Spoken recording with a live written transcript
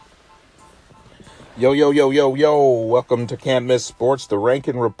Yo, yo, yo, yo, yo. Welcome to Can't Miss Sports, the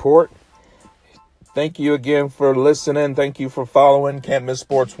Rankin Report. Thank you again for listening. Thank you for following Can't Miss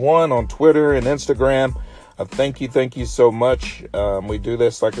Sports 1 on Twitter and Instagram. Thank you so much. We do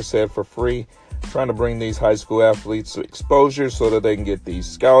this, like I said, for free, trying to bring these high school athletes exposure so that they can get these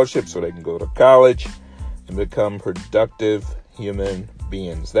scholarships, so they can go to college and become productive human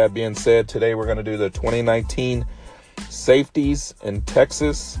beings. That being said, today we're going to do the 2019 safeties in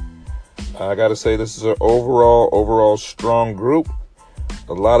Texas. I got to say, this is an overall strong group.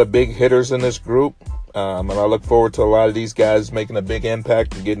 A lot of big hitters in this group. And I look forward to a lot of these guys making a big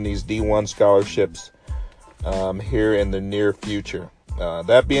impact and getting these D1 scholarships here in the near future.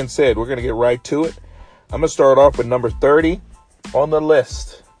 That being said, we're going to get right to it. I'm going to start off with number 30 on the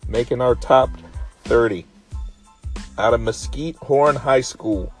list, making our top 30. Out of Mesquite Horn High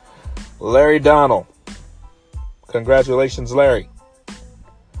School, Larry Donnell. Congratulations, Larry.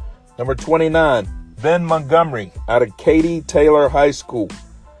 Number 29, Ben Montgomery out of Katy Taylor High School.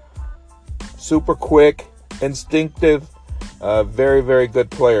 Super quick, instinctive, very good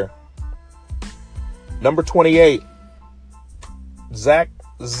player. Number 28, Zach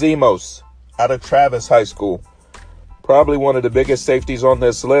Zemos out of Travis High School. Probably one of the biggest safeties on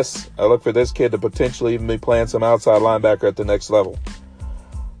this list. I look for this kid to potentially even be playing some outside linebacker at the next level.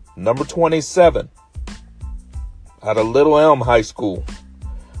 Number 27, out of Little Elm High School,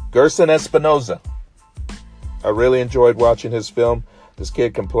 Gerson Espinoza. I really enjoyed watching his film. This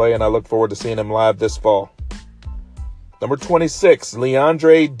kid can play, and I look forward to seeing him live this fall. Number 26,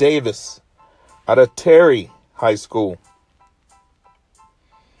 Leandre Davis out of Terry High School.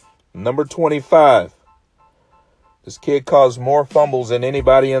 Number 25, this kid caused more fumbles than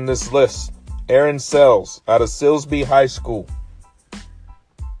anybody in this list. Aaron Sells out of Silsbee High School.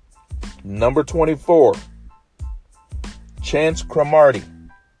 Number 24, Chance Cromartie,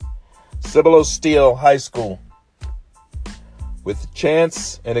 Cibolo Steele High School. With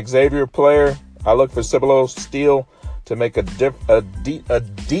Chance and Xavier Player, I look for Cibolo Steele to make a deep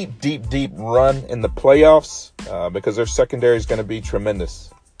run in the playoffs because their secondary is going to be tremendous.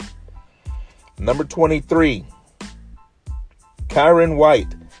 Number 23, Kyron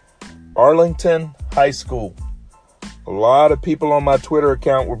White, Arlington High School. A lot of people on my Twitter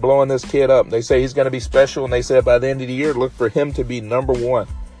account were blowing this kid up. They say he's going to be special, and they said by the end of the year, look for him to be number 1.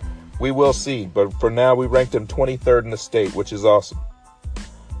 We will see, but for now, we ranked him 23rd in the state, which is awesome.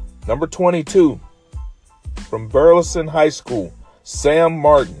 Number 22, from Burleson High School, Sam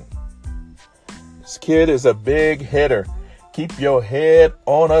Martin. This kid is a big hitter. Keep your head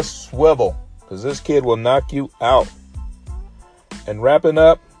on a swivel, because this kid will knock you out. And wrapping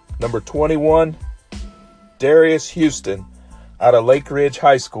up, number 21, Darius Houston out of Lake Ridge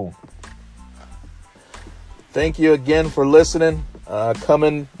High School. Thank you again for listening.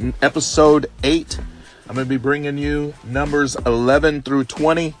 Coming episode 8, I'm going to be bringing you numbers 11 through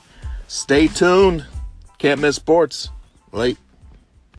 20. Stay tuned. Can't miss sports. Late.